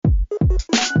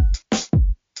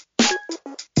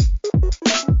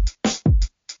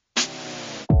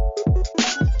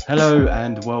Hello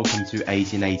and welcome to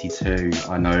 1882.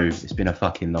 I know it's been a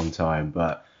fucking long time,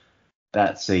 but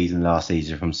that season, last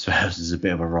season from Spurs, is a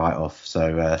bit of a write-off.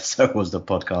 So was the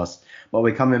podcast. But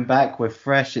we're coming back. We're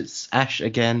fresh. It's Ash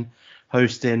again,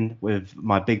 hosting with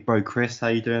my big bro Chris. How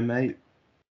you doing, mate?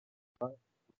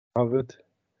 Covered.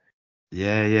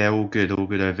 Yeah, all good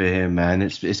over here, man.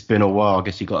 It's been a while. I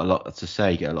guess you got a lot to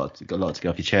say. Got a lot to get off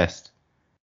your chest.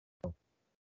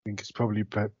 I think it's probably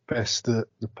best that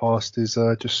the past is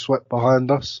just swept behind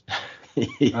us.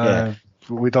 Yeah.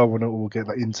 But we don't want to all get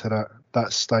into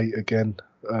that state again.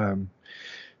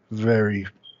 Very,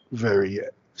 very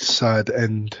sad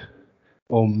end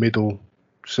or middle,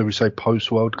 so we say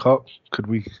post World Cup. Could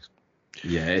we?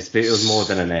 Yeah, it was more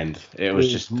than an end. It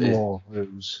was just more.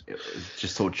 It was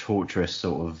just sort of torturous,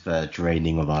 sort of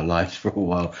draining of our lives for a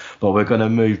while. But we're gonna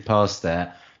move past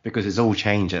that because it's all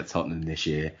changed at Tottenham this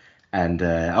year, and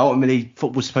ultimately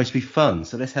football's supposed to be fun.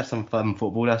 So let's have some fun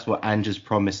football. That's what Ange has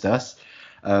promised us.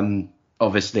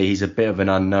 Obviously, he's a bit of an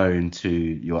unknown to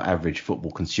your average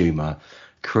football consumer.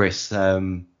 Chris,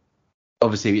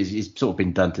 obviously, he's sort of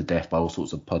been done to death by all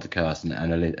sorts of podcasts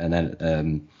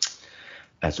and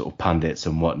sort of pundits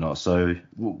and whatnot. So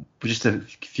just a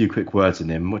few quick words on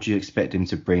him. What do you expect him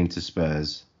to bring to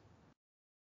Spurs?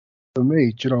 For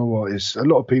me, do you know what? Is a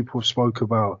lot of people have spoke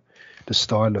about the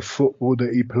style of football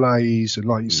that he plays, and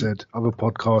like you said, other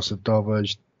podcasts have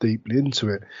diverged deeply into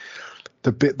it.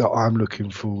 The bit that I'm looking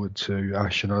forward to,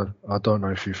 Ash, and I don't know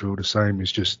if you feel the same,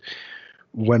 is just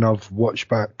when I've watched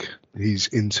back his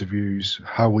interviews,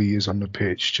 how he is on the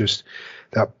pitch, just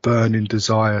that burning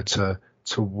desire to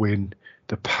win,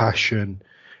 the passion,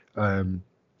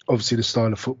 obviously the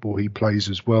style of football he plays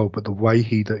as well, but the way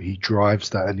that he drives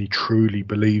that and he truly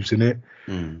believes in it.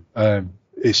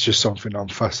 It's just something I'm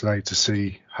fascinated to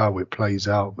see how it plays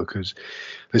out, because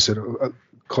listen,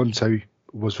 Conte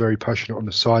was very passionate on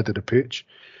the side of the pitch,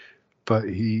 but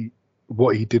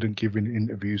what he didn't give in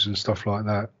interviews and stuff like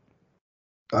that,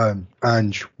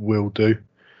 Ange will do.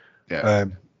 Yeah.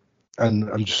 And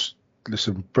I'm just,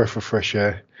 listen, breath of fresh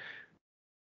air,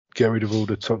 get rid of all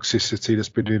the toxicity that's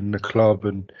been in the club,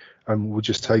 and we'll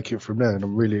just take it from there. And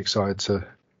I'm really excited to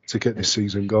get this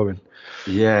season going.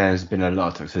 Yeah, there's been a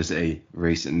lot of toxicity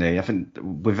recently. I think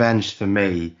with Ange, for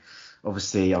me,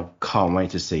 obviously I can't wait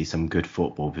to see some good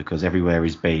football, because everywhere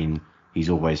he's been, he's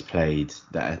always played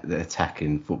that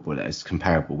attacking football that is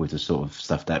comparable with the sort of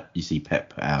stuff that you see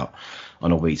Pep put out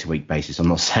on a week-to-week basis. I'm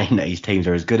not saying that his teams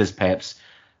are as good as Pep's.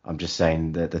 I'm just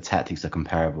saying that the tactics are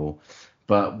comparable.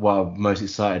 But what I'm most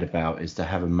excited about is to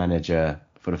have a manager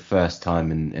for the first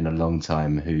time in a long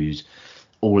time who's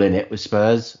all in it with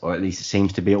Spurs, or at least it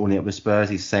seems to be all in it with Spurs.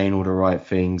 He's saying all the right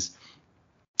things.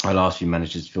 Our last few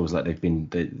managers feels like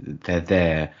they're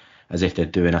there as if they're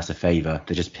doing us a favour.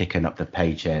 They're just picking up the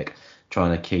paycheck,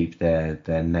 trying to keep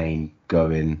their name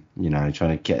going, trying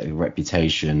to get a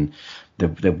reputation.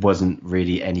 There wasn't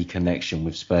really any connection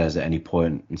with Spurs at any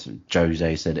point. And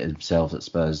Jose said it himself that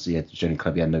Spurs, the only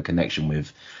club he had no connection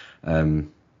with. I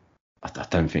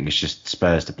don't think it's just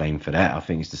Spurs to blame for that. I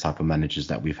think it's the type of managers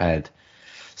that we've had.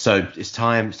 So it's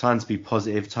time to be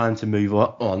positive, time to move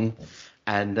on.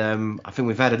 And I think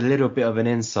we've had a little bit of an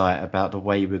insight about the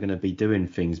way we're going to be doing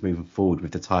things moving forward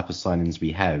with the type of signings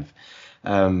we have.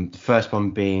 The first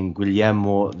one being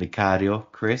Guillermo Vicario.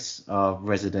 Chris, our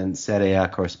resident Serie A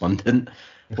correspondent.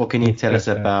 What can you tell us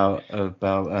about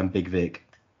Big Vic?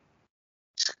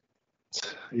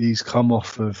 He's come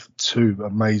off of two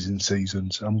amazing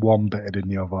seasons and one better than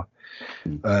the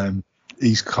other.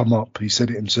 He's come up, he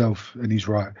said it himself, and he's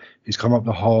right. He's come up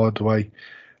the hard way.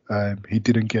 He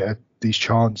didn't get these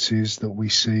chances that we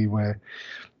see where,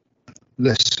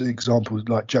 let's examples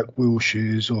like Jack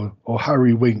Wilshere's or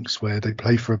Harry Winks, where they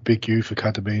play for a big youth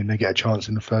academy and they get a chance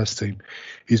in the first team.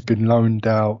 He's been loaned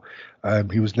out.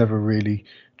 He was never really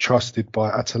trusted by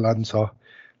Atalanta.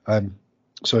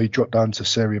 So he dropped down to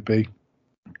Serie B.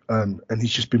 And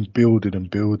he's just been building.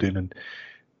 And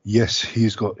yes,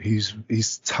 his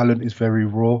talent is very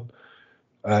raw.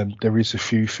 There is a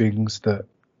few things that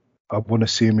I want to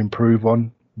see him improve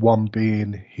on. One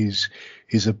being his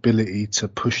ability to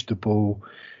push the ball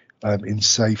in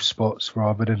safe spots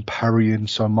rather than parrying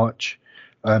so much.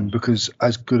 Because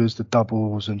as good as the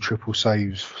doubles and triple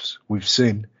saves we've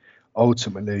seen,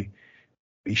 ultimately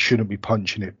he shouldn't be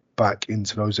punching it back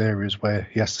into those areas where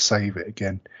he has to save it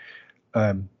again.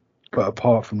 But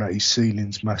apart from that, his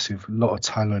ceiling's massive, a lot of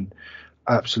talent,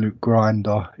 absolute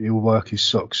grinder. He'll work his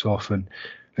socks off. And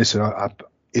listen,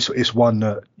 it's one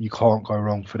that you can't go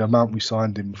wrong for the amount we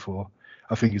signed him for.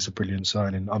 I think it's a brilliant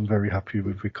signing. I'm very happy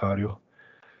with Vicario.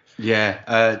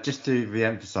 Yeah, just to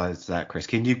re-emphasize that, Chris,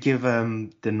 can you give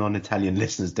the non-Italian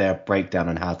listeners their breakdown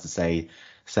on how to say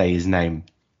his name?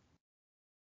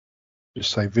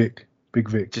 Just say Vic, Big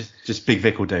Vic. Just Big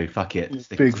Vic will do. Fuck it.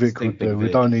 Big Vic will Stick Big do. We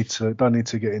Vic. don't need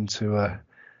to get into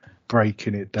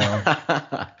breaking it down.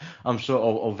 I'm sure,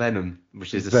 or Venom,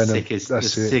 which is Venom, the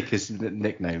that's it. sickest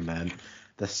nickname, man.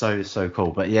 That's so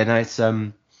cool. But yeah, no, it's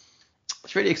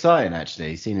really exciting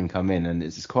actually seeing him come in, and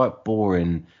it's quite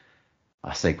boring.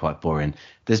 I say quite boring.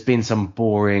 There's been some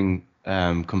boring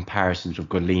comparisons with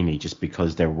Golini just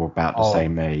because they were about the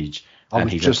same age I and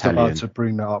was he's just about Italian. to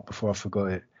bring that up before I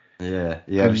forgot it. Yeah,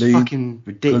 it was fucking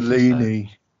ridiculous. Golini,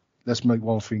 let's make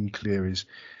one thing clear: is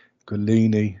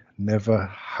Golini never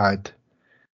had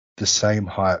the same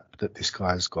hype that this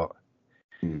guy's got.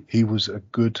 He was a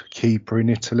good keeper in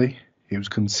Italy. He was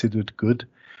considered good,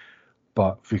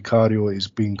 but Vicario is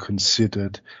being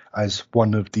considered as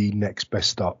one of the next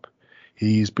best up.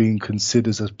 He is being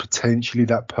considered as potentially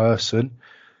that person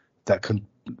that can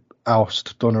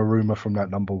oust Donnarumma from that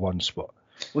number one spot.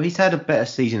 Well, he's had a better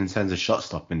season in terms of shot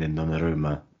stopping than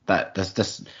Donnarumma.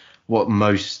 That's what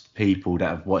most people that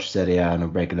have watched Serie A on a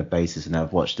regular basis and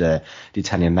have watched the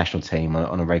Italian national team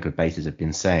on a regular basis have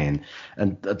been saying.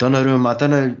 And Donnarumma, I don't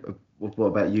know what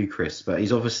about you, Chris, but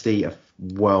he's obviously a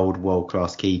world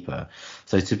class keeper.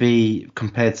 So to be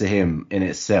compared to him in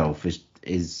itself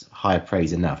is high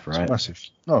praise enough, right? It's massive.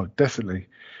 No, definitely.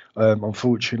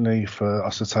 Unfortunately for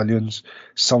us Italians,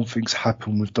 something's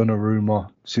happened with Donnarumma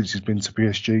since he's been to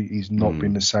PSG. He's not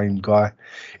been the same guy.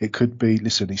 It could be,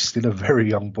 listen, he's still a very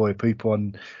young boy.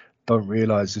 People don't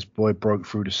realise this boy broke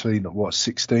through the scene at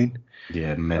 16?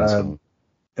 Yeah, mental.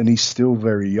 And he's still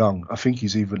very young. I think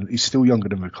he's still younger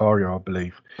than Vicario, I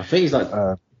believe. I think he's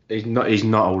like he's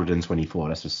not older than 24,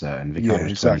 that's for certain.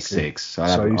 Vicario's 26. So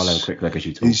I'll have a quick look as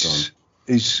you talk on.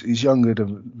 He's younger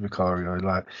than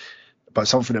Vicario, but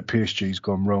something at PSG's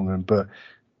gone wrong. But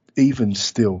even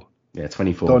still, yeah,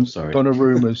 24. Sorry,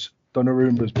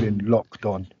 Donnarumma's been locked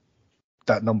on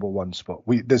that number one spot.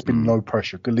 There's been no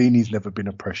pressure. Golini's never been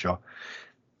a pressure.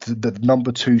 The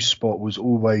number two spot was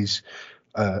always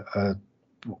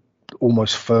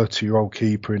almost 30-year-old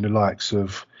keeper in the likes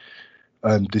of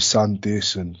De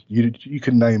Santis, and you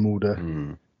can name all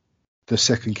the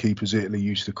second keepers Italy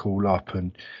used to call up,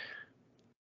 and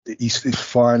he's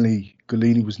finally,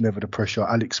 Golini was never the pressure.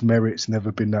 Alex Merritt's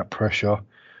never been that pressure.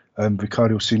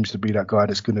 Vicario seems to be that guy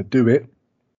that's going to do it.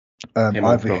 Him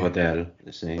or Provedel,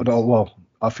 it seems. But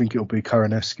I think it'll be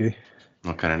Karaneski.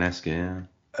 Oh, Karaneski,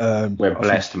 yeah. We're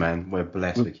blessed, man. We're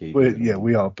blessed with keepers. Yeah,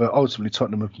 we are. But ultimately,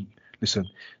 Tottenham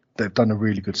they've done a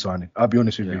really good signing. I'll be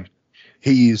honest with you.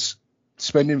 He is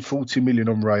spending 40 million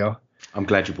on Raya. I'm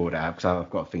glad you brought that up because I've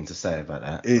got a thing to say about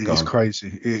that. It is crazy.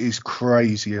 It is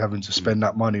crazy having to spend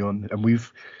that money on. And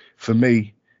for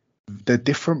me, they're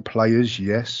different players,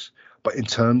 yes, but in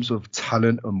terms of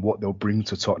talent and what they'll bring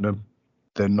to Tottenham,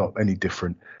 they're not any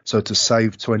different. So to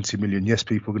save 20 million, yes,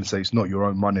 people are going to say it's not your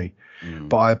own money,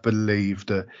 but I believe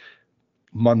that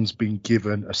Munn's been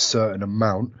given a certain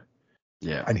amount.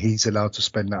 Yeah. And he's allowed to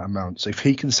spend that amount. So if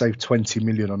he can save 20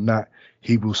 million on that,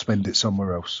 he will spend it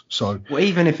somewhere else. So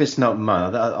even if it's not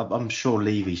Munn, I'm sure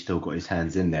Levy's still got his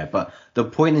hands in there. But the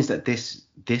point is that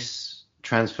this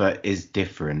transfer is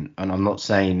different, and I'm not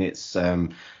saying it's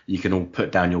you can all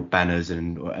put down your banners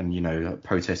and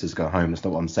protesters go home. That's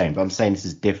not what I'm saying. But I'm saying this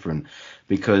is different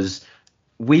because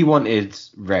we wanted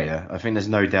Raya. I think there's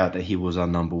no doubt that he was our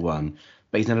number one.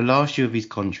 But he's in the last year of his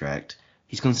contract.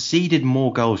 He's conceded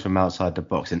more goals from outside the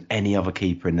box than any other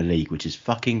keeper in the league, which is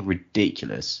fucking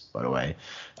ridiculous, by the way.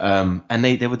 And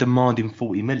they were demanding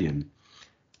 40 million.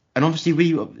 And obviously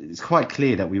it's quite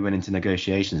clear that we went into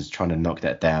negotiations trying to knock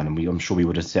that down, and I'm sure we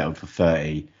would have settled for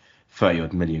 30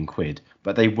 odd million quid,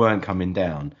 but they weren't coming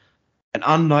down. And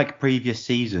unlike previous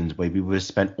seasons where we would have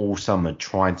spent all summer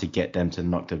trying to get them to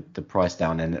knock the price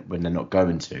down, and when they're not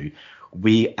going to,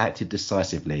 we acted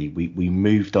decisively. We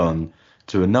moved on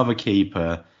to another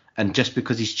keeper, and just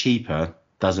because he's cheaper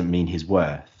doesn't mean his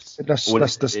worth. That's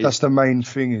the main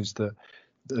thing. Is that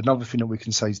another thing that we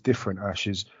can say is different, Ash,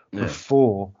 is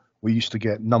before we used to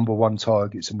get number one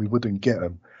targets and we wouldn't get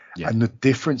them. Yeah. And the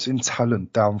difference in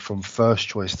talent down from first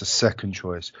choice to second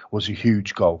choice was a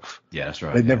huge gulf. Yeah, that's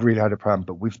right. They never really had a plan,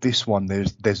 but with this one,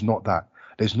 there's not that.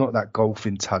 There's not that gulf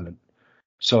in talent.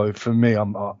 So for me,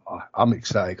 I'm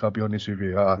ecstatic. I'll be honest with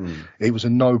you. It was a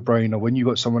no-brainer when you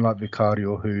got someone like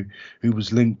Vicario who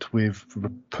was linked with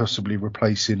possibly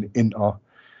replacing Inter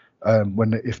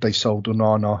if they sold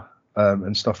Onana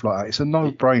and stuff like that. It's a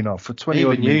no-brainer for 20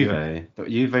 odd million.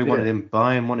 Juve wanted him.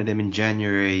 Bayern wanted him in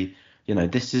January. You know,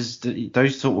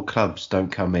 those sort of clubs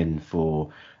don't come in for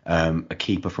a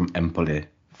keeper from Empoli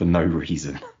for no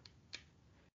reason.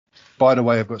 By the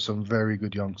way, I've got some very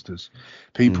good youngsters.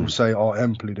 People Mm, say, "Oh,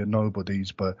 Empoli, they're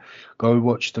nobodies," but go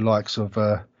watch the likes of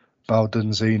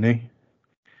Baldinzini,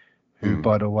 who, mm.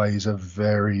 by the way, is a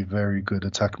very, very good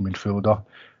attacking midfielder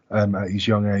at his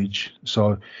young age.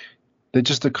 So they're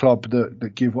just a club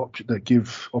that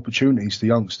give opportunities to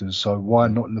youngsters. So why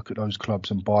not look at those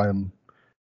clubs and buy them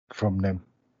from them?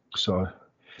 So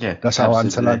Yeah, that's how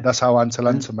absolutely.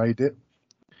 Atalanta made it.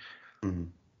 Mm.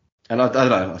 And I don't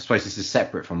know, I suppose this is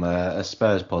separate from a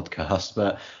Spurs podcast,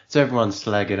 but so everyone's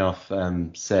slagging off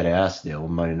Serie A still,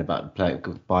 moaning about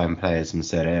buying players from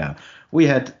Serie A. We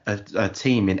had a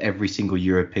team in every single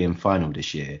European final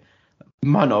this year.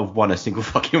 Might not have won a single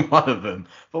fucking one of them,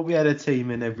 but we had a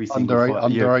team in every single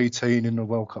Under 18 in the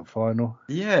World Cup final.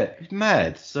 Yeah, it's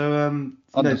mad. So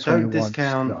Under don't 21 let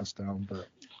discount. us down, but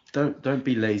Don't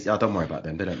be lazy. Oh, don't worry about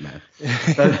them. They don't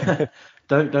matter.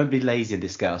 Don't don't be lazy and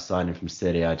discount a signing from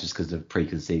Serie A just because of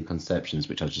preconceived conceptions,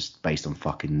 which are just based on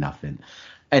fucking nothing.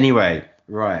 Anyway,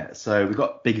 right. So we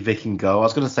got Big Vic in goal. I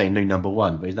was gonna say new number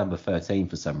one, but he's number 13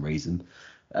 for some reason.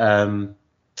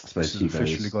 I suppose this has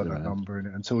officially Hugo's got that around. number in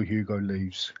it until Hugo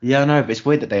leaves. Yeah, I know, but it's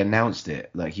weird that they announced it.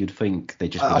 Like you'd think they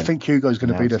just I wouldn't think Hugo's going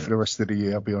to be announce there for it. the rest of the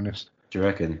year, I'll be honest. Do you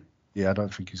reckon? Yeah, I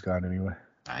don't think he's going anywhere.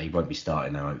 He won't be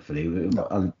starting now, hopefully.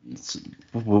 No.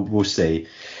 We'll see.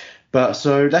 But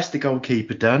so that's the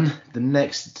goalkeeper done. The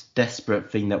next desperate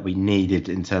thing that we needed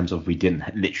in terms of we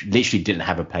didn't literally didn't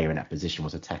have a player in that position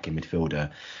was attacking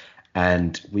midfielder,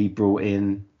 and we brought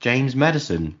in James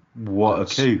Maddison. What a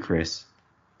coup, Chris!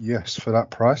 Yes, for that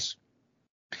price.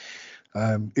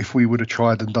 If we would have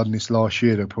tried and done this last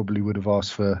year, they probably would have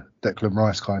asked for Declan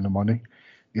Rice kind of money,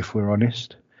 if we're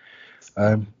honest.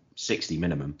 60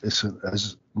 minimum.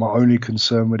 As my only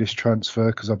concern with this transfer,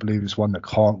 because I believe it's one that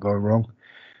can't go wrong.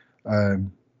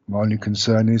 My only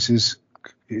concern is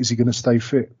he going to stay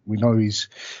fit? We know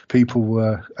people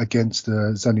were against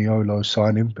the Zaniolo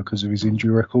signing because of his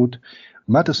injury record.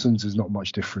 Maddison's is not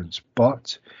much difference,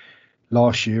 but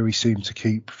last year he seemed to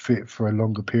keep fit for a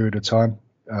longer period of time.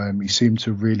 He seemed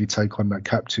to really take on that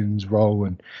captain's role,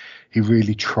 and he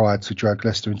really tried to drag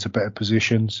Leicester into better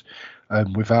positions.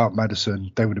 Without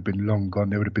Maddison, they would have been long gone.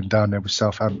 They would have been down there with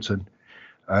Southampton.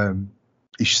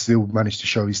 He still managed to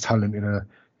show his talent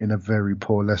in a very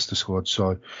poor Leicester squad.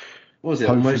 So What was it?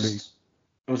 hopefully,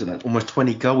 What was it? Like almost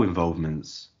 20 goal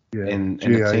involvements yeah, in a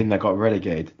GA, team that got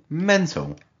relegated.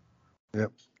 Mental.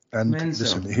 yep. And Mental.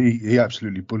 listen, he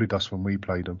absolutely bullied us when we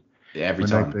played him. Yeah, every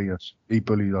When time. they beat us, he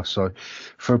bullied us. So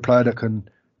for a player that can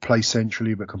play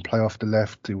centrally but can play off the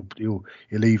left, he'll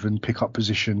even pick up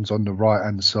positions on the right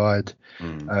hand side.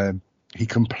 He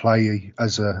can play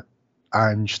as a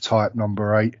Ange type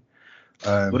number 8.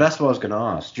 Well, that's what I was going to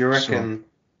ask. Do you So reckon?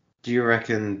 Do you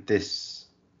reckon this?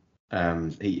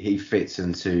 He fits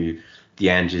into the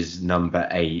Ange's number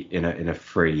 8 in a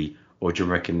free, or do you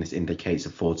reckon this indicates a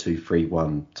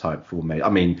 4-2-3-1 type formation? I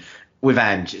mean, with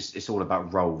Ange, it's all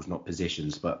about roles, not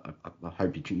positions. But I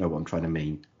hope you know what I'm trying to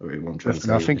mean, or what I'm trying to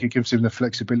definitely, I say. think it gives him the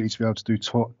flexibility to be able to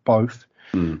do both.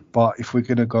 Mm. But if we're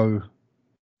going to go,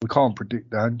 we can't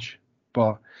predict Ange,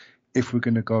 but if we're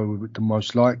going to go with the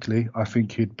most likely, I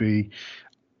think he'd be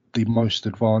the most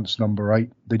advanced number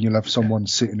 8. Then you'll have someone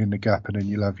sitting in the gap, and then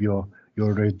you'll have your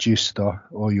regista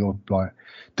or your like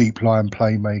deep line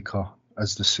playmaker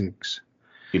as the 6.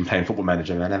 Been playing Football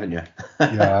Manager, man, haven't you?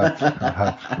 Yeah, I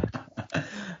have.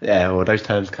 Yeah, well, those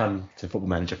terms come to Football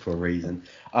Manager for a reason.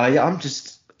 Yeah, I'm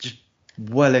just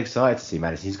well excited to see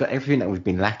Maddison. He's got everything that we've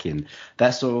been lacking.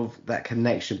 That sort of that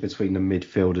connection between the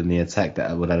midfield and the attack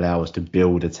that would allow us to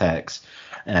build attacks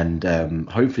and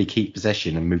hopefully keep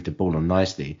possession and move the ball on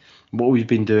nicely. What we've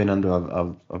been doing under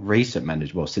a recent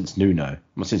manager, well, since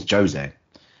Jose,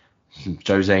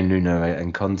 Nuno,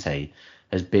 and Conte,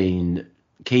 has been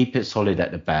keep it solid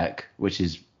at the back, which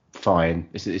is fine.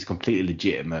 It's completely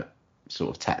legitimate sort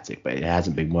of tactic, but it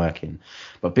hasn't been working.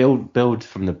 But build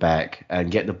from the back and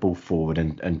get the ball forward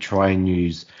and try and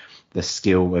use the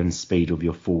skill and speed of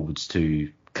your forwards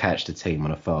to catch the team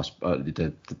on a fast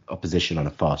the opposition on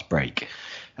a fast break.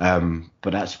 But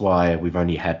that's why we've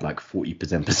only had like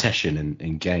 40% possession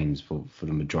in games for the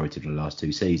majority of the last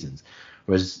 2 seasons.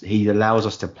 Whereas he allows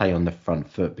us to play on the front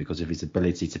foot because of his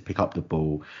ability to pick up the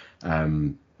ball,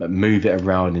 move it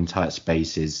around in tight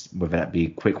spaces, whether that be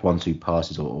quick 1-2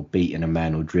 passes or beating a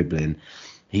man or dribbling.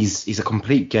 He's a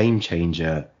complete game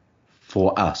changer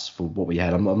for us, for what we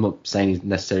had. I'm not saying he's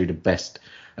necessarily the best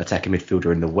attacking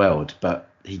midfielder in the world, but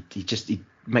he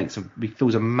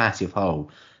fills a massive hole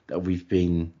that we've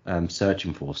been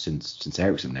searching for since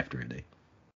Eriksen left, really.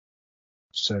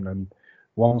 And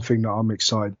one thing that I'm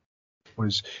excited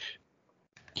was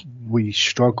we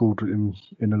struggled in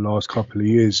the last couple of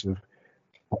years.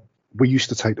 We used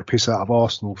to take the piss out of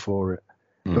Arsenal for it,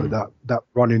 but that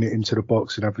running it into the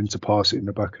box and having to pass it in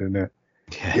the back of the net.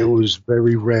 Yeah. It was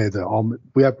very rare that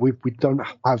we don't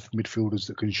have midfielders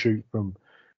that can shoot from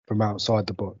outside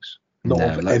the box, not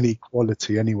of any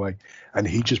quality anyway. And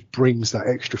he just brings that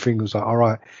extra thing. It was like, all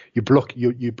right, you're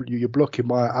blocking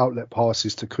my outlet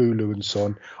passes to Kulu and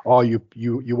Son. Oh, you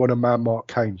want a man mark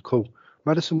Kane? Cool.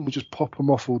 Maddison will just pop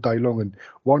them off all day long, and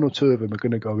one or two of them are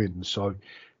going to go in. So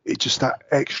it's just that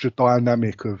extra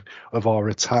dynamic of our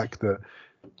attack that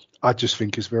I just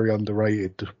think is very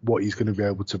underrated. What he's going to be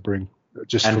able to bring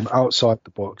just from outside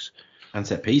the box and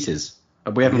set pieces.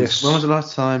 We haven't. Yes. When was the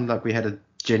last time we had a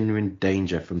genuine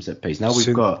danger from set piece? Now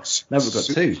we've got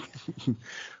two.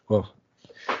 Well,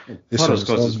 Carlos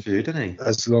got us a few, didn't he?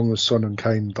 As long as Son and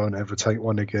Kane don't ever take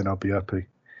one again, I'll be happy.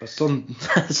 But Son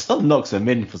knocks them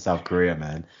in for South Korea,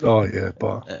 man. Oh yeah,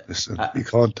 but listen, you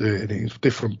can't do it. It's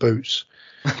different boots.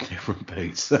 Different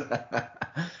boots.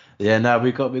 Yeah, no,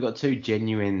 we've got two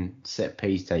genuine set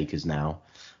piece takers now.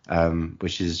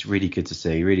 Which is really good to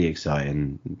see, really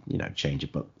exciting, change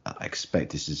it. But I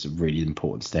expect this is a really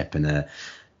important step in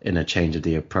a change of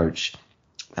the approach.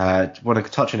 Want to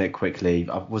touch on it quickly.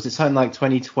 Was it something like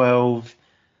 2012?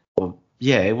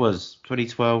 It was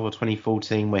 2012 or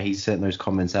 2014 where he sent those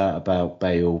comments out about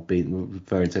Bale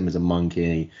referring to him as a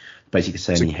monkey, basically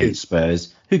saying he hates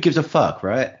Spurs. Who gives a fuck,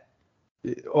 right?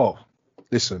 Oh,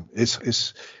 listen,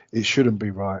 it shouldn't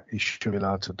be right. He should be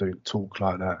allowed to talk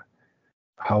like that.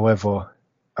 However,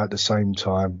 at the same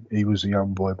time, he was a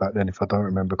young boy back then. If I don't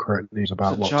remember correctly, he was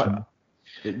about what?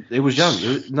 It was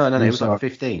young. No, it was like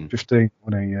 15. 15,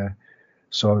 wasn't he? Yeah.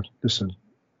 So listen,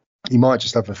 he might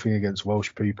just have a thing against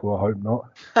Welsh people. I hope not.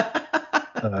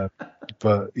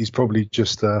 But he's probably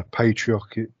just a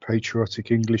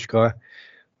patriotic English guy.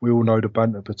 We all know the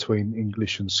banter between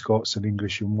English and Scots and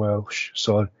English and Welsh.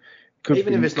 So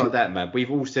even if it's not that, man,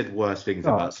 we've all said worse things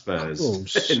about Spurs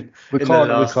in the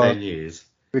last 10 years.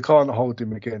 We can't hold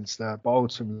him against that. But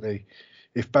ultimately,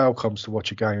 if Bale comes to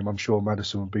watch a game, I'm sure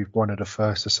Maddison will be one of the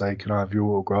first to say, "Can I have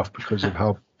your autograph?" Because of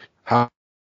how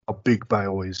big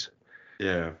Bale is.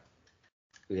 Yeah.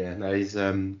 No, he's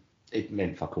it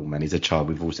meant fuck all, man. He's a child.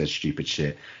 We've all said stupid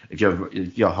shit. If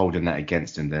you're holding that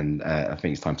against him, then I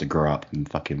think it's time to grow up and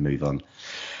fucking move on.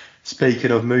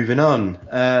 Speaking of moving on,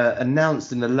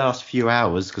 announced in the last few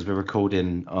hours, because we're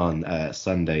recording on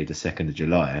Sunday, the 2nd of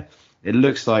July, it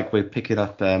looks like we're picking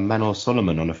up Manor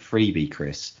Solomon on a freebie,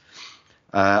 Chris.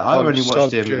 I've only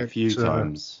watched him a few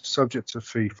times. Subject to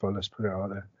FIFA, let's put it out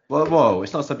there. Well,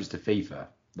 it's not subject to FIFA.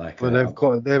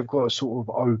 They've got to sort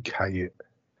of okay it.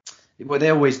 Well, they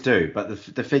always do, but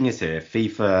the thing is here,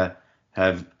 FIFA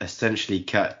have essentially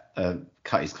cut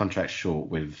his contract short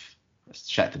with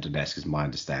Shakhtar Donetsk, is my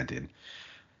understanding.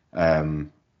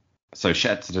 So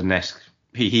Shakhtar Donetsk,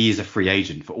 he is a free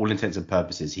agent for all intents and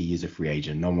purposes. He is a free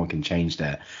agent. No one can change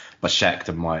that. But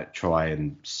Shakhtar might try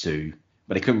and sue,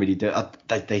 but they couldn't really do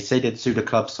it. They say they'd sue the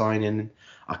club signing.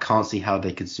 I can't see how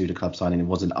they could sue the club signing. It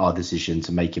wasn't our decision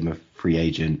to make him a free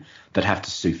agent. They'd have to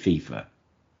sue FIFA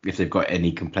if they've got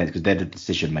any complaints, because they're the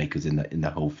decision makers in the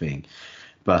whole thing.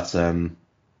 But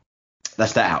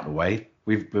that's that out of the way.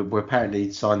 We're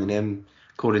apparently signing him.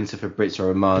 According to Fabrizio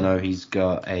Romano, he's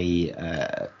got a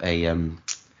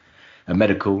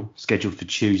medical scheduled for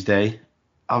Tuesday.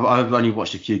 I've only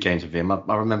watched a few games of him.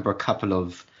 I remember a couple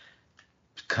of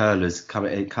curlers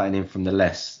cutting in from the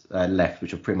left,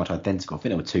 which were pretty much identical. I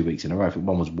think they were 2 weeks in a row. I think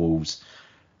one was Wolves.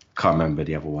 Can't remember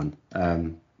the other one.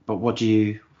 But what do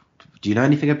you know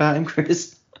anything about him,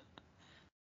 Chris?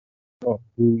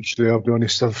 Usually, I'll be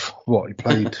honest, he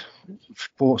played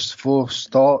four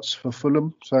starts for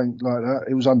Fulham, something like that.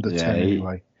 It was under 10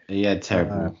 anyway. He had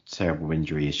terrible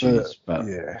injury issues, but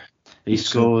he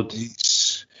scored.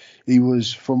 He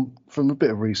was, from a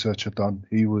bit of research I've done,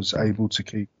 he was able to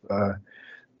keep that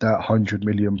 100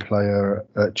 million player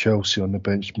at Chelsea on the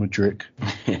bench, Mudryk.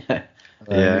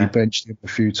 He benched him a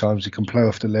few times. He can play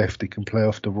off the left, he can play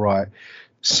off the right.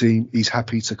 He's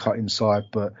happy to cut inside,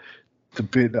 but the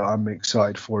bit that I'm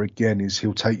excited for again is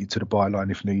he'll take you to the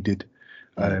byline if needed.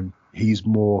 He's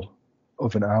more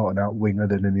of an out-and-out winger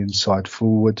than an inside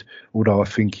forward, although I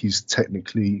think he's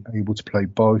technically able to play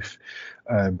both.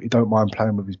 He don't mind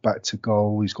playing with his back to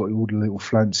goal. He's got all the little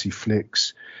fancy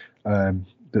flicks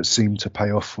that seem to pay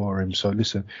off for him. So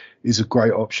listen, he's a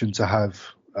great option to have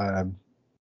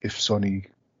if Sonny.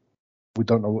 We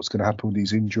don't know what's going to happen with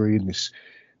his injury and this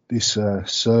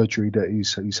surgery that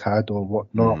he's had or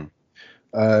whatnot.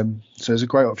 So it's a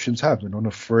great option to have, and on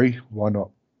a free, why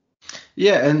not?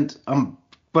 Yeah, and I'm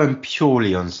going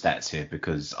purely on stats here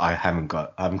because I haven't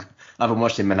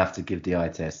watched him enough to give the eye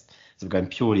test. So I'm going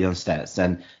purely on stats,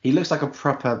 and he looks like a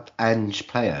proper Ange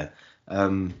player.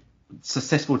 Um,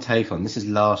 Successful take on this is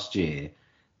last year.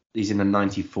 He's in the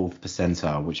 94th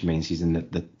percentile, which means he's in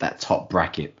that top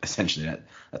bracket essentially, that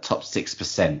top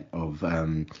 6% of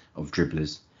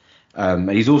dribblers. And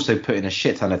he's also put in a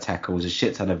shit ton of tackles, a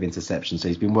shit ton of interceptions. So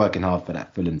he's been working hard for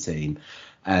that Fulham team,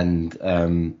 and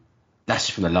that's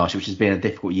just from the last year, which has been a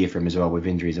difficult year for him as well with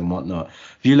injuries and whatnot.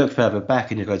 If you look further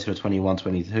back and you go to the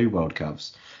 21-22 World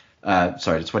Cups, the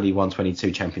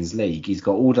 21-22 Champions League, he's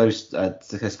got all those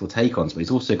successful take-ons, but he's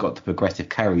also got the progressive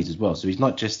carries as well. So he's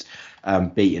not just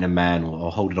beating a man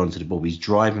or holding on to the ball. He's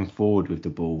driving forward with the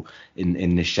ball in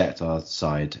the Shakhtar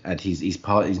side, and he's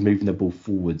moving the ball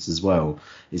forwards as well.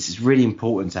 It's really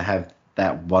important to have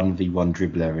that 1v1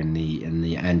 dribbler in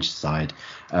the Ange side,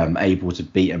 able to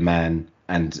beat a man,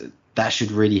 and that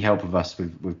should really help us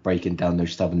with breaking down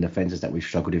those stubborn defences that we've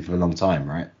struggled with for a long time,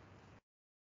 right?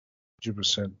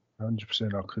 100%.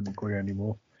 100%. I couldn't agree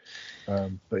anymore.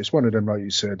 But it's one of them, like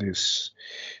you said, is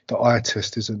the eye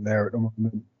test isn't there at the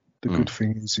moment. The good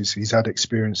thing is he's had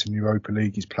experience in Europa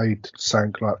League. He's played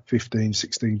something like 15,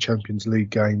 16 Champions League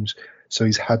games. So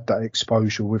he's had that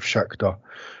exposure with Shakhtar.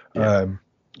 Yeah.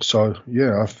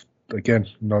 Again,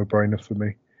 no-brainer for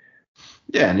me.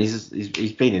 Yeah, and he's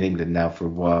been in England now for a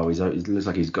while. He looks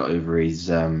like he's got over his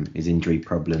injury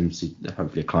problems. He's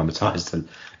hopefully acclimatised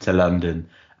to London,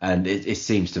 and it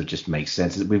seems to just make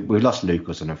sense. We've lost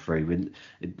Lucas on a free.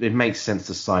 It makes sense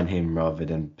to sign him rather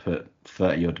than put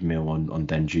 30 odd mil on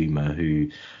Danjuma, who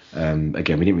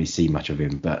again we didn't really see much of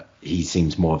him, but he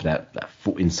seems more of that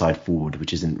inside forward,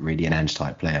 which isn't really an Ange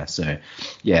type player. So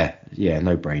yeah,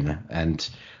 no brainer, and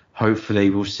hopefully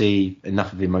we'll see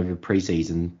enough of him over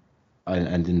pre-season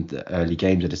and in the early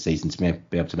games of the season to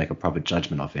be able to make a proper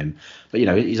judgment of him. But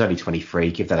he's only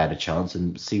 23. Give that lad a chance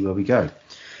and see where we go.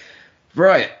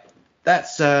 Right,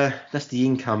 that's the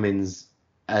incomings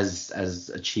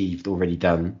as achieved, already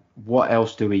done. What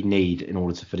else do we need in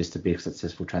order for this to be a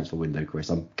successful transfer window, Chris?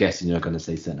 I'm guessing you're going to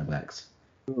say centre backs.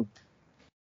 Do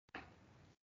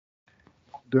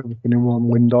everything in one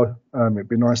window. It'd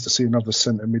be nice to see another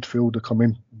centre midfielder come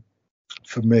in.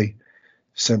 For me,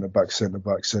 centre back.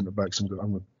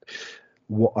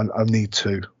 What I need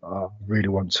to. I really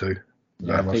want to.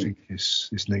 I think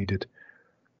it's needed.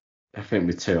 I think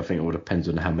with two, I think it all depends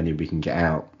on how many we can get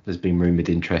out. There's been rumoured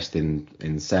interest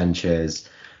in Sanchez.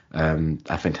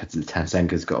 I think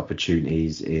Tansanga's got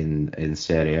opportunities in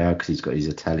Serie A because he's got his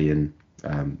Italian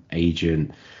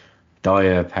agent.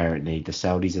 Dyer, apparently, the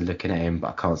Saudis are looking at him, but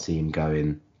I can't see him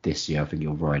going this year. I think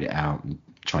he'll ride it out and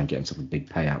try and get himself a big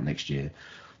payout next year.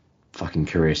 Fucking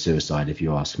career suicide, if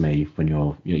you ask me. When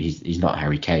he's not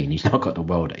Harry Kane, he's not got the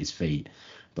world at his feet,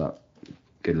 but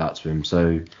good luck to him.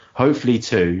 So hopefully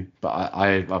two, but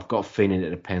I've got a feeling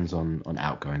it depends on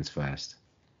outgoings first.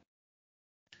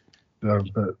 But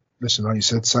listen, like you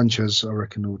said, Sanchez, I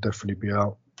reckon will definitely be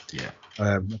out. Yeah.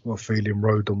 I've got a feeling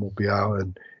Rodon will be out,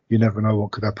 and you never know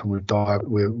what could happen with Dyer.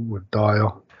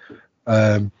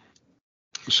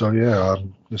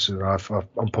 Listen,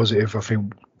 I'm positive. I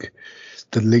think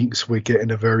the links we're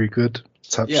getting are very good.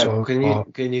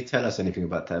 Tapsoba. Can you tell us anything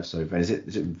about Tapsoba? Is it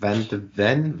Van der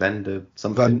Ven? Van der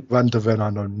Ven, I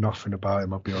know nothing about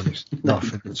him, I'll be honest.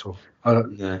 Nothing at all.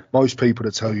 Most people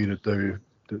that tell you to do,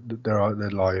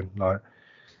 they're lying. Like,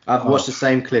 I've watched the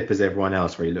same clip as everyone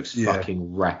else where he looks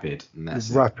fucking rapid. And that's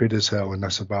rapid as hell, and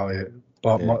that's about it.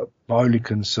 But my only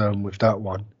concern with that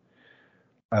one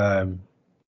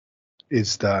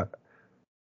is that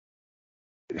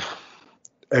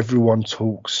everyone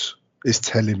is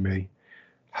telling me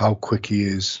how quick he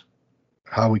is,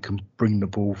 how he can bring the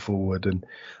ball forward, and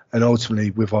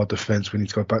ultimately with our defence we need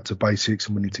to go back to basics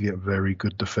and we need to get very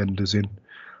good defenders in.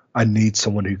 I need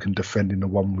someone who can defend in the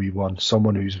 1v1,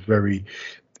 someone who's very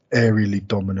aerially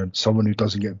dominant, someone who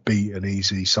doesn't get beaten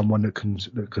easy, someone that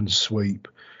can sweep.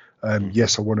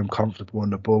 Yes, I want him comfortable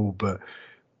on the ball, but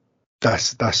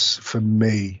that's for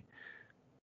me.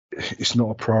 It's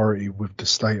not a priority with the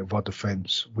state of our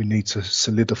defence. We need to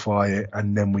solidify it,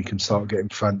 and then we can start getting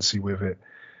fancy with it.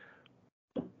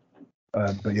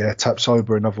 But yeah,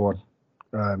 Tapsoba, another one.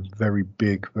 Very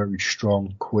big, very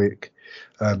strong, quick.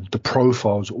 The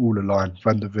profiles all align.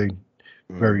 Van der Ven,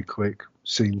 very quick,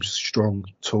 seems strong,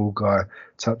 tall guy.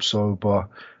 Tapsoba.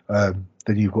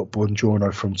 Then you've got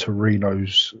Buongiorno from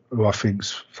Torino's, who I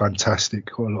think's fantastic,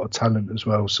 got a lot of talent as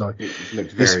well. So he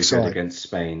looked very good against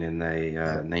Spain in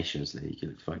the Nations League. He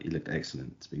looked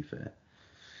excellent, to be fair.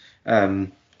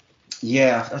 The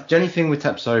only thing with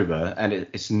Tapsoba, and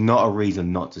it's not a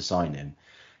reason not to sign him,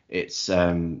 it's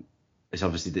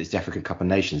obviously it's the African Cup of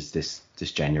Nations this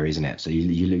January, isn't it? So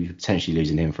you're potentially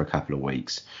losing him for a couple of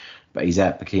weeks, but he's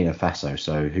at Burkina Faso,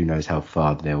 so who knows how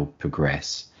far they'll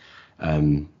progress.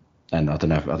 And I don't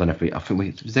know if I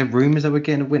think was there rumours that we're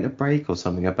getting a winter break or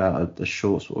something about a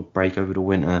short sort of break over the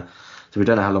winter. So we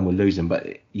don't know how long we're losing,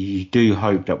 but you do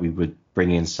hope that we would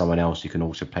bring in someone else who can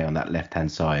also play on that left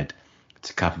hand side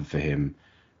to cover for him,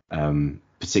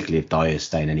 particularly if Dyer's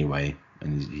staying anyway,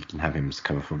 and you can have him as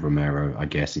cover for Romero, I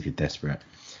guess, if you're desperate.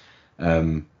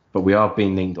 But we are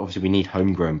being linked. Obviously, we need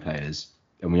homegrown players,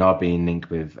 and we are being linked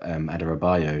with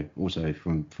Adebayo, also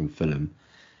from Fulham.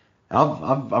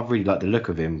 I've really liked the look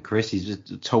of him, Chris. He's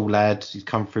just a tall lad. He's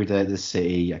come through the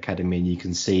City academy, and you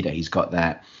can see that he's got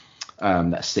that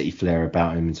City flair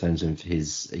about him in terms of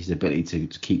his ability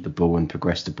to keep the ball and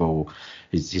progress the ball.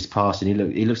 His passing,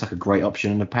 he looks like a great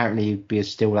option, and apparently he'd be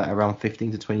still at around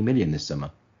 15 to 20 million this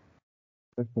summer.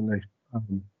 Definitely.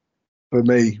 For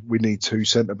me, we need two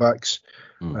centre backs.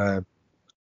 I'm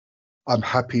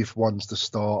happy if one's the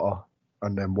starter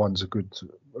and then one's a good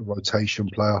rotation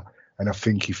player, and I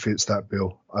think he fits that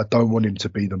bill. I don't want him to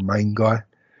be the main guy.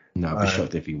 No, I'd be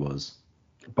shocked if he was.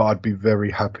 But I'd be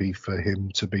very happy for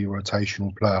him to be a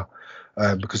rotational player,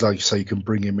 because, like you say, you can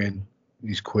bring him in.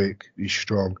 He's quick, he's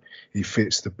strong, he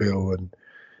fits the bill. And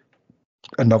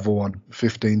another one,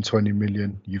 15, 20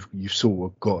 million, you've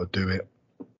sort of got to do it.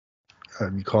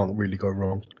 You can't really go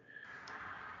wrong.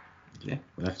 Yeah,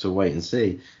 we'll have to wait and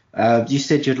see. You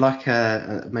said you'd like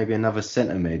maybe another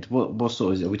centre mid. What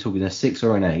sort is it? Are we talking a 6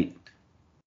 or an 8?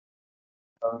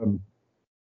 8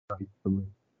 for me.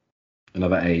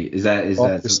 Another 8. Is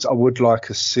that? I would like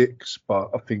a 6,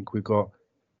 but I think we've got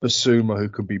Basuma who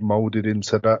can be moulded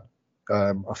into that.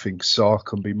 I think Sarr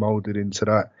can be moulded into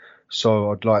that.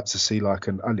 So I'd like to see like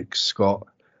an Alex Scott,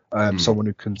 someone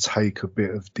who can take a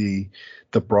bit of the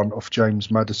brunt off James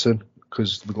Maddison,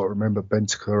 because we've got to remember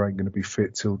Bentancur ain't going to be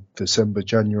fit till December,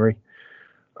 January.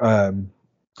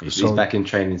 He's back in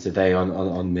training today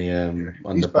on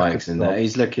the bikes, and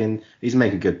he's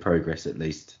making good progress at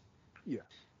least. Yeah.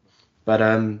 But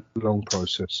long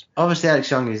process. Obviously,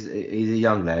 Alex Young he's a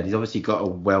young lad. He's obviously got a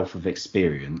wealth of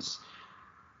experience.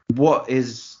 What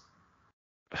is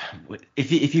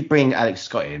if you bring Alex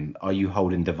Scott in, are you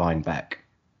holding Devine back?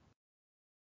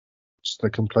 So they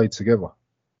can play together.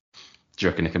 Do you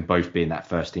reckon they can both be in that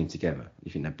first team together?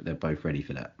 You think they're both ready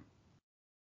for that?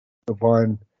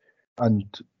 Devine and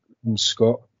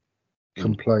Scott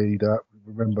can play that.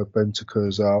 Remember,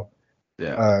 Bentancur's out.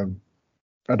 Yeah.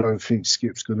 I don't think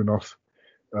Skip's good enough.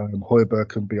 Højbjerg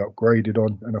can be upgraded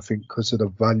on, and I think because of the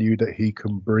value that he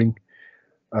can bring,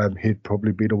 he'd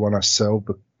probably be the one I sell,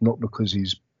 but not because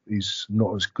he's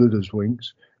not as good as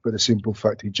Winks, but the simple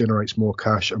fact he generates more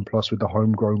cash, and plus with the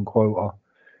homegrown quota.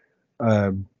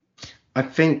 I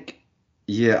think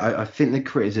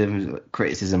the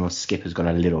criticism of Skip has gone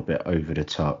a little bit over the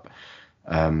top.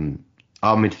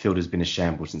 Our midfield has been a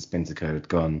shambles since Bentancur had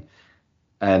gone.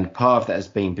 And part of that has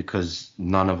been because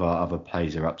none of our other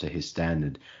players are up to his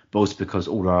standard, but also because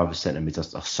all our other centre mids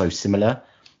are so similar.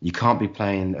 You can't be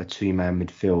playing a 2-man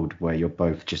midfield where you're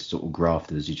both just sort of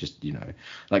grafters. You just,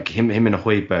 like him and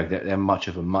Højbjerg, they're much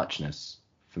of a muchness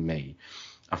for me.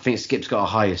 I think Skip's got a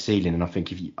higher ceiling, and I think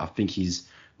he's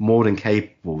more than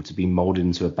capable to be moulded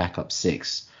into a backup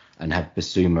 6 and have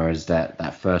Basuma as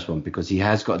that first one, because he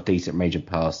has got a decent range of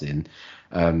passing.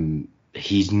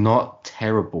 He's not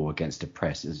terrible against the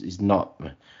press. He's not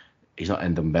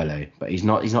Ndombele, but he's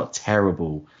not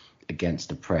terrible against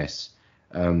the press.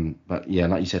 But yeah,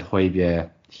 like you said,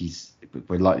 Højbjerg,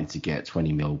 we're likely to get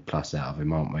 20 mil plus out of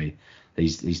him, aren't we?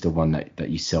 He's the one that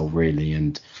you sell really,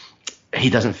 and he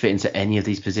doesn't fit into any of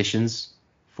these positions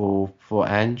for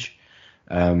Ange.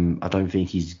 I don't think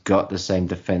he's got the same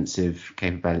defensive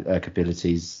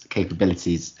capabilities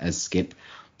as Skip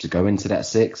to go into that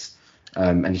 6.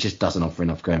 And he just doesn't offer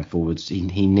enough going forwards. He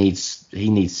needs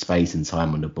space and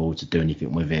time on the ball to do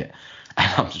anything with it.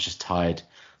 And I'm just tired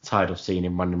of seeing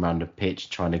him running around the pitch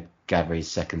trying to gather his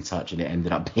second touch, and it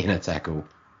ended up being a tackle.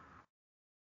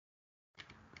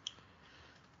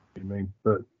 I mean,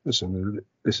 but listen,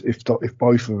 if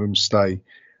both of them stay,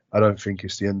 I don't think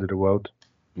it's the end of the world.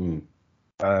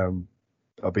 I'll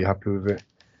be happy with it.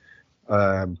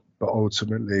 But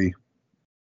ultimately,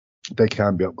 they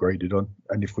can be upgraded on,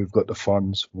 and if we've got the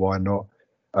funds, why not?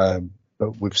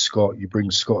 But with Scott, you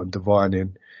bring Scott and Devine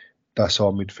in, that's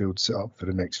our midfield set up for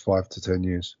the next 5 to 10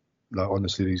 years. Like,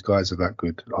 honestly, these guys are that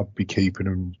good. I'll be keeping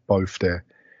them both there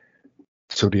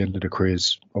till the end of the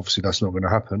careers. Obviously, that's not going to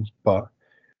happen, but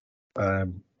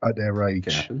at their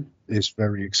age, it's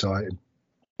very exciting.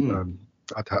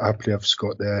 I'd happily have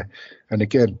Scott there. And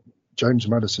again, James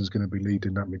Maddison's going to be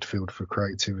leading that midfield for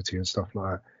creativity and stuff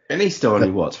like that. And he's still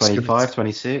only, what, 25,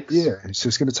 26? Yeah, so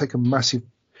it's going to take a massive...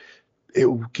 It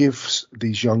will give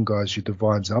these young guys your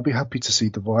Devines. I'll be happy to see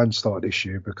Devine start this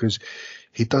year because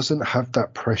he doesn't have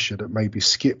that pressure that maybe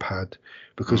Skip had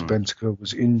because Bentancur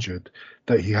was injured,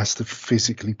 that he has to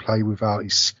physically play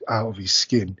out of his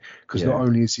skin. Because not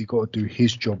only has he got to do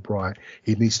his job right,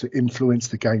 he needs to influence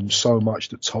the game so much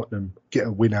that Tottenham get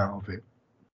a win out of it.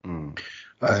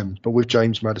 But with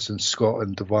James Maddison, Scott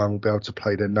and Devine will be able to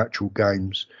play their natural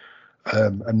games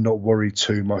and not worry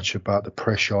too much about the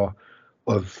pressure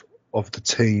of the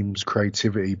team's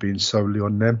creativity being solely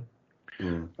on them.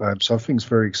 So I think it's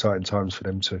very exciting times for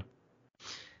them too.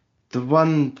 The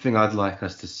one thing I'd like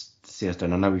us to see us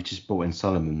done, I know we've just brought in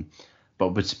Solomon, but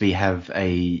would be have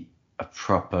a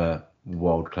proper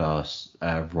world-class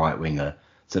right winger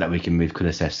so that we can move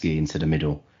Kulusevski into the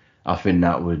middle. I think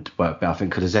that would work. But I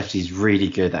think Kulusevski's really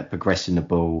good at progressing the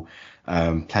ball,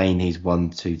 playing his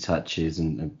 1-2 touches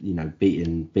and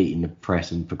beating the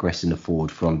press and progressing the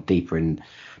forward from deeper in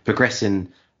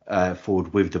progressing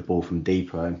forward with the ball from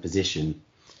deeper in position.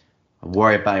 I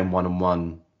worry about him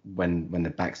one-on-one when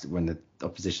the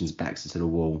opposition's backs to the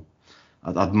wall.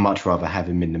 I'd much rather have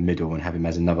him in the middle and have him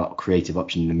as another creative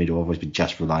option in the middle. Otherwise, be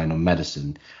just relying on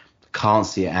Maddison. Can't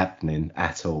see it happening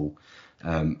at all.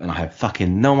 And I have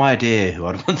fucking no idea who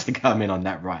I'd want to come in on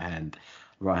that right hand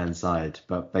side.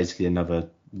 But basically another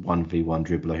 1v1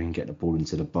 dribbler who can get the ball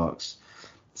into the box,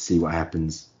 see what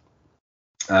happens.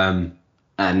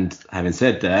 And having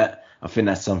said that, I think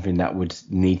that's something that would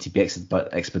need to be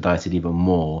expedited even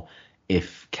more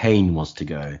if Kane was to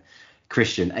go.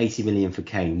 Christian, 80 million for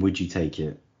Kane, would you take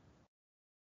it?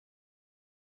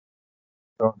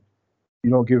 You're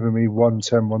not giving me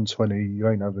 110, 120, you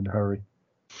ain't having Harry.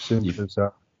 Simple as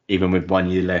that. Even with 1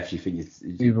 year left, you think it's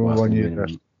even with 1 year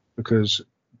left? Because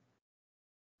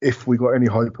if we got any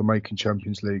hope of making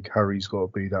Champions League, Harry's got to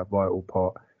be that vital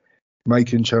part.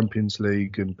 Making Champions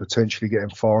League and potentially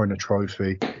getting far in a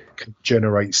trophy can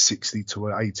generate 60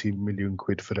 to 80 million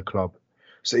quid for the club.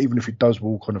 So even if it does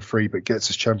walk on a free but gets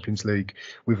us Champions League,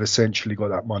 we've essentially got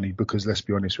that money because let's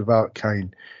be honest, without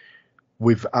Kane,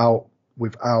 without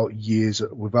a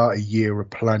year of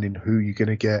planning who you're going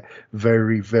to get,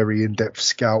 very, very in-depth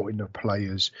scouting of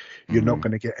players, you're not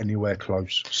going to get anywhere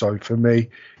close. So for me,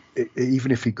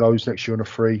 even if he goes next year on a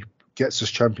free, gets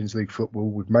us Champions League football,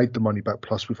 we've made the money back,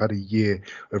 plus we've had a year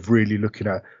of really looking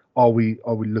at, are we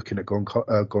looking at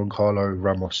Goncalo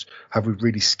Ramos? Have we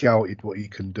really scouted what he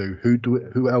can do?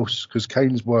 Who else? Because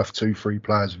Kane's worth 2-3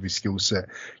 players with his skill set.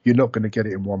 You're not going to get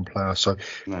it in one player. So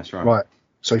that's right. Right.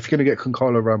 So if you're going to get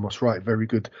Goncalo Ramos, right, very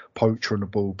good poacher on the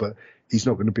ball, but he's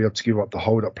not going to be able to give up the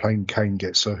hold up playing Kane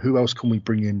gets. So who else can we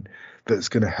bring in that's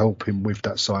going to help him with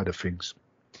that side of things?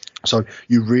 So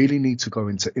you really need to go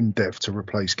into in-depth to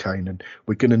replace Kane, and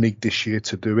we're going to need this year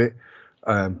to do it.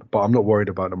 But I'm not worried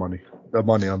about the money. The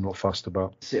money I'm not fussed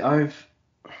about. See, I've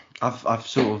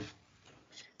sort of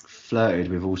flirted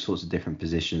with all sorts of different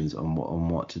positions on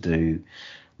what to do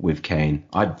with Kane.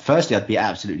 I'd be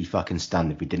absolutely fucking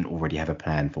stunned if we didn't already have a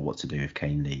plan for what to do if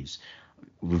Kane leaves.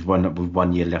 With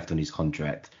 1 year left on his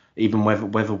contract. Even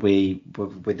whether we're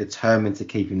determined to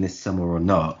keep him this summer or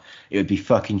not, it would be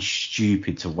fucking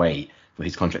stupid to wait for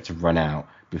his contract to run out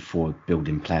before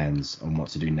building plans on what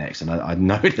to do next. And I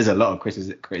know there's a lot of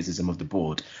criticism of the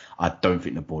board. I don't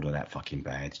think the board are that fucking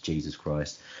bad. Jesus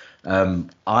Christ. I'm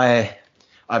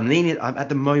leaning. At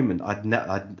the moment. I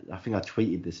think I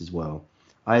tweeted this as well.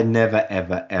 I never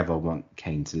ever want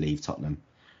Kane to leave Tottenham.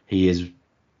 He is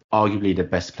arguably the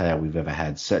best player we've ever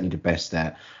had. Certainly the best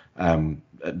that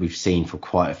we've seen for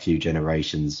quite a few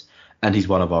generations, and he's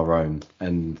one of our own,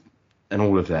 and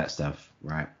all of that stuff,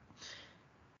 right?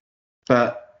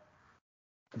 But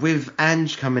with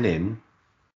Ange coming in,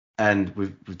 and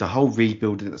with the whole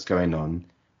rebuilding that's going on,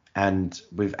 and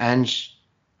with Ange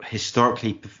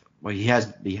historically, well, he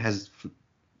has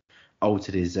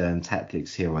altered his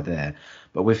tactics here or there,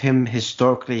 but with him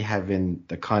historically having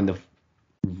the kind of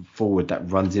forward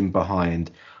that runs in behind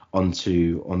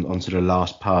onto the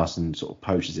last pass and sort of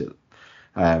poaches it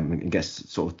and gets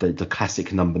sort of the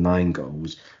classic number 9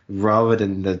 goals, rather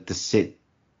than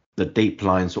the deep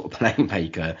line sort of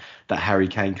playmaker that Harry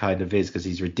Kane kind of is, because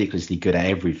he's ridiculously good at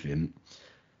everything.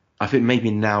 I think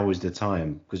maybe now is the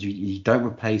time, because you don't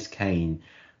replace Kane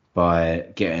by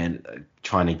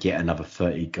trying to get another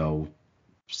 30 goal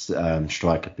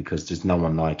striker, because there's no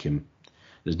one like him.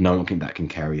 There's no one that can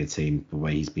carry a team the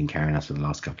way he's been carrying us for the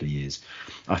last couple of years.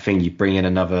 I think you bring in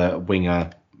another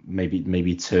winger,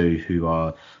 maybe two, who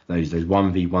are those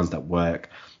 1v1s that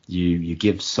work. You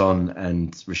give Son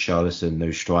and Richarlison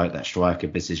that striker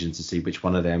position to see which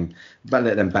one of them, but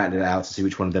let them battle it out to see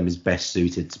which one of them is best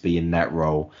suited to be in that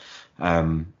role.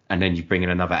 And then you bring in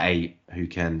another 8 who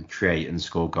can create and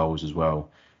score goals as well.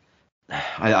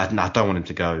 I don't want him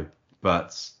to go,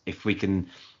 but if we can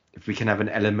have an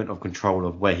element of control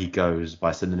of where he goes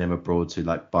by sending him abroad to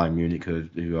like Bayern Munich,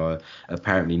 who are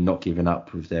apparently not giving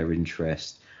up with their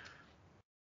interest,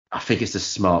 I think it's a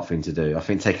smart thing to do. I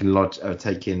think taking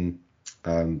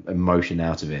emotion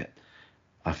out of it.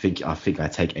 I think I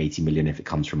take 80 million if it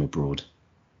comes from abroad.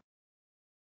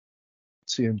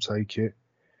 See him take it,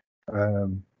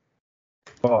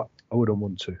 but I wouldn't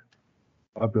want to.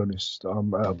 I'll be honest.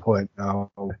 I'm at a point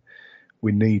now.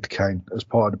 We need Kane as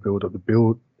part of the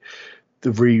build-up.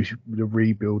 The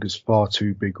rebuild is far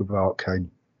too big without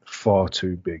Kane. Far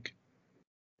too big.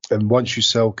 And once you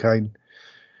sell Kane,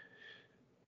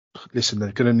 listen,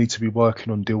 they're going to need to be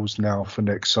working on deals now for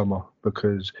next summer,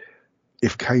 because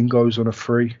if Kane goes on a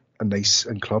free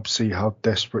and clubs see how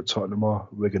desperate Tottenham are,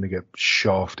 we're going to get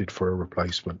shafted for a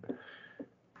replacement.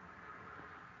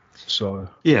 So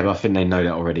yeah, but I think they know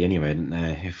that already anyway, don't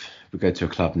they? If we go to a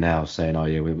club now saying, "Oh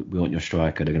yeah, we want your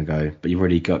striker," they're going to go, "But you've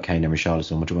already got Kane and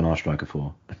Richarlison. What do you want our striker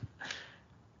for?"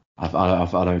 I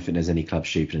don't think there's any club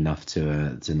stupid enough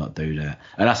to not do that,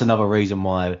 and that's another reason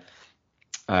why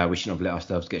we shouldn't have let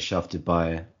ourselves get shafted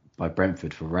by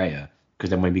Brentford for Raya,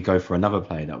 because then when we go for another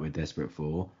player that we're desperate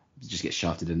for, we just get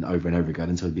shafted in over and over again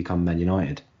until we become Man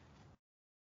United.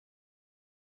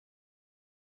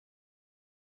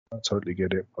 I totally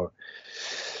get it, but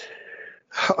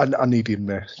I need him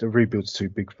there. The rebuild's too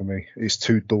big for me. It's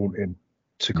too daunting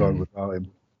to go without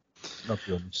him. I'll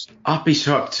be honest. I'd be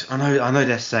shocked. I know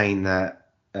they're saying that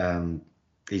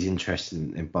he's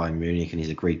interested in Bayern Munich and he's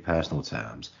agreed personal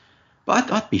terms, but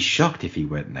I'd be shocked if he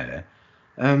went there.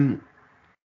 And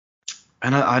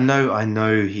I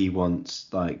know he wants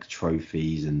like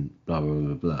trophies and blah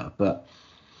blah blah blah, but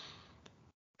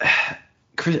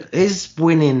is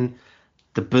winning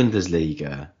the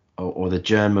Bundesliga or the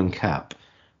German Cup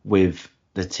with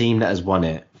the team that has won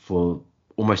it for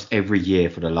almost every year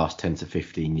for the last 10 to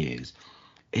 15 years,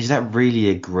 is that really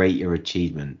a greater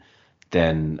achievement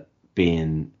than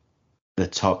being the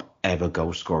top ever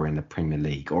goal scorer in the Premier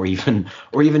League, or even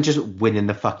just winning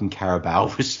the fucking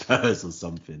Carabao with Spurs or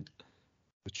something?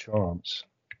 A chance.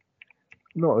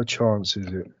 Not a chance, is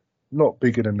it? Not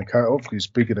bigger than the Carabao. Obviously, it's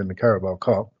bigger than the Carabao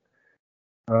Cup.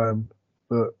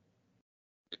 But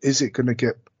is it going to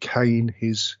get Kane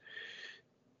his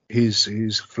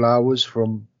flowers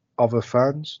from other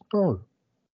fans? No.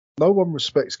 No one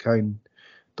respects Kane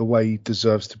the way he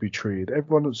deserves to be treated.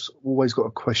 Everyone's always got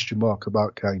a question mark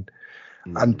about Kane.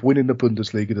 And winning the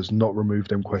Bundesliga does not remove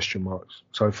them question marks.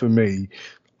 So for me,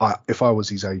 if I was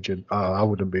his agent, I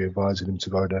wouldn't be advising him to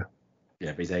go there.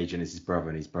 Yeah, but his agent is his brother,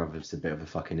 and his brother's a bit of a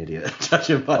fucking idiot,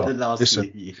 judging by the last few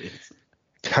years.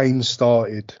 Kane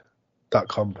started that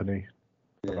company.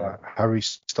 Yeah. Harry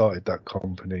started that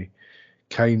company.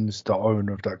 Kane's the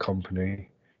owner of that company.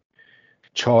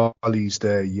 Charlie's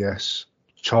there, yes.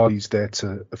 Charlie's there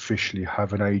to officially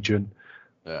have an agent.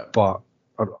 Yeah. But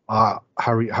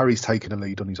Harry's taken a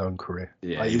lead on his own career.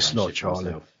 Yeah, it's not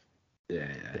Charlie. Yeah.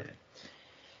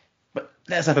 But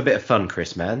let's have a bit of fun,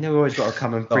 Chris, man. You've always got to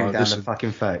come and bring down the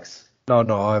fucking facts.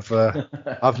 No,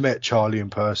 I've met Charlie in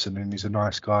person, and he's a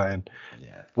nice guy. And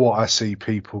what I see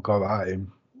people go at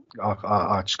him,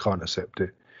 I just can't accept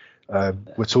it.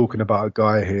 We're talking about a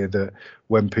guy here that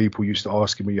when people used to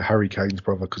ask him, are you Harry Kane's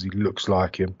brother because he looks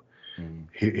like him,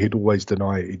 he'd always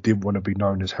deny it. He didn't want to be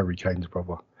known as Harry Kane's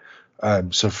brother.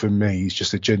 So for me, he's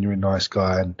just a genuine nice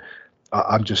guy, and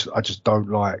I just don't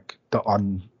like the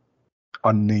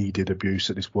unneeded abuse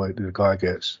that the guy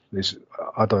gets.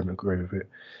 I don't agree with it.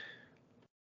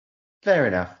 Fair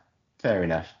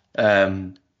enough.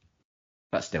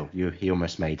 But still, he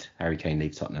almost made Harry Kane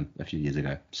leave Tottenham a few years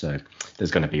ago, so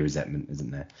there's going to be resentment,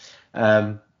 isn't there?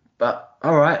 But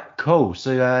all right, cool.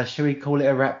 So shall we call it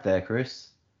a wrap there, Chris?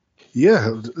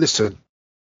 Yeah, listen,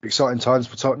 exciting times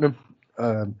for Tottenham.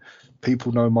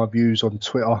 People know my views on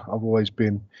Twitter. I've always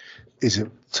been, is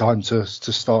it time to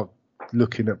start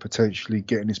looking at potentially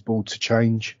getting this board to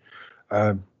change?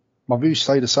 My views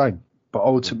stay the same, but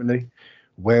ultimately,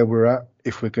 where we're at,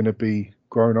 if we're going to be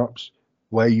grown-ups,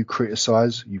 where you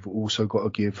criticise, you've also got to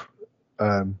give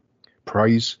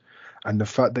praise. And the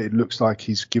fact that it looks like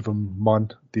he's given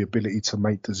Munn the ability to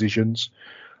make decisions,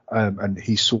 and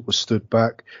he sort of stood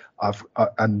back,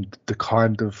 and the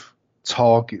kind of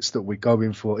targets that we're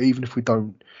going for, even if we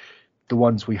don't, the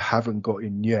ones we haven't got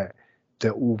in yet,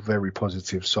 they're all very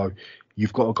positive. So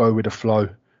you've got to go with the flow,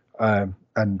 and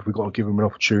we've got to give him an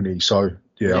opportunity. So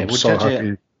yeah, I'm we'll so judge happy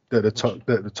it. that the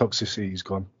toxicity is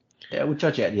gone. Yeah, we'll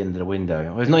judge it at the end of the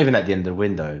window. Well, it's not even at the end of the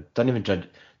window. Don't even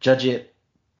judge it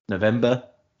November.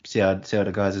 See how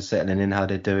the guys are settling in, how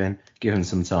they're doing. Give them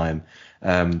some time.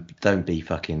 Don't be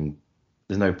fucking.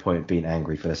 There's no point being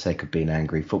angry for the sake of being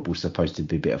angry. Football's supposed to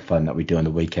be a bit of fun that we do on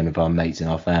the weekend with our mates and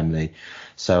our family.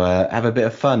 So have a bit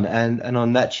of fun. And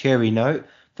on that cheery note,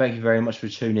 thank you very much for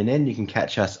tuning in. You can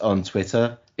catch us on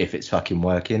Twitter if it's fucking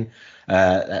working.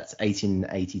 That's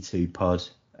 1882 pod.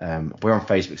 We're on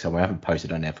Facebook somewhere. I haven't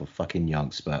posted on there for fucking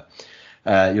yonks, but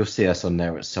you'll see us on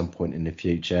there at some point in the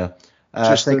future.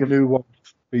 Just a new one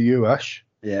for you, Ash.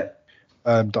 Yeah.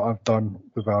 That I've done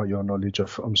without your knowledge.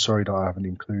 I'm sorry that I haven't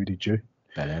included you.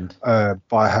 Bellend.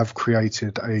 But I have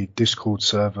created a Discord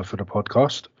server for the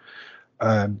podcast.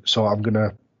 So I'm going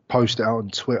to post it out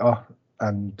on Twitter,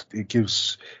 and it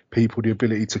gives people the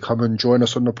ability to come and join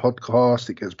us on the podcast.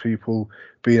 It gets people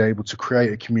being able to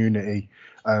create a community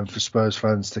for Spurs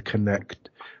fans to connect.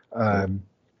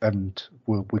 And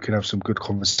we can have some good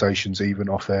conversations even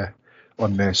off air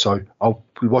on there. So I'll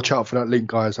watch out for that link,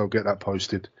 guys. I'll get that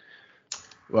posted.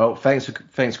 Well, thanks,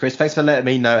 Chris. Thanks for letting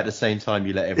me know at the same time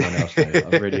you let everyone else know.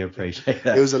 I really appreciate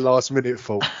that. It was a last minute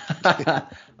fault.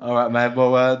 All right, man.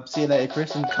 Well, see you later,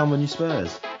 Chris, and come on, you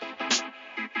Spurs.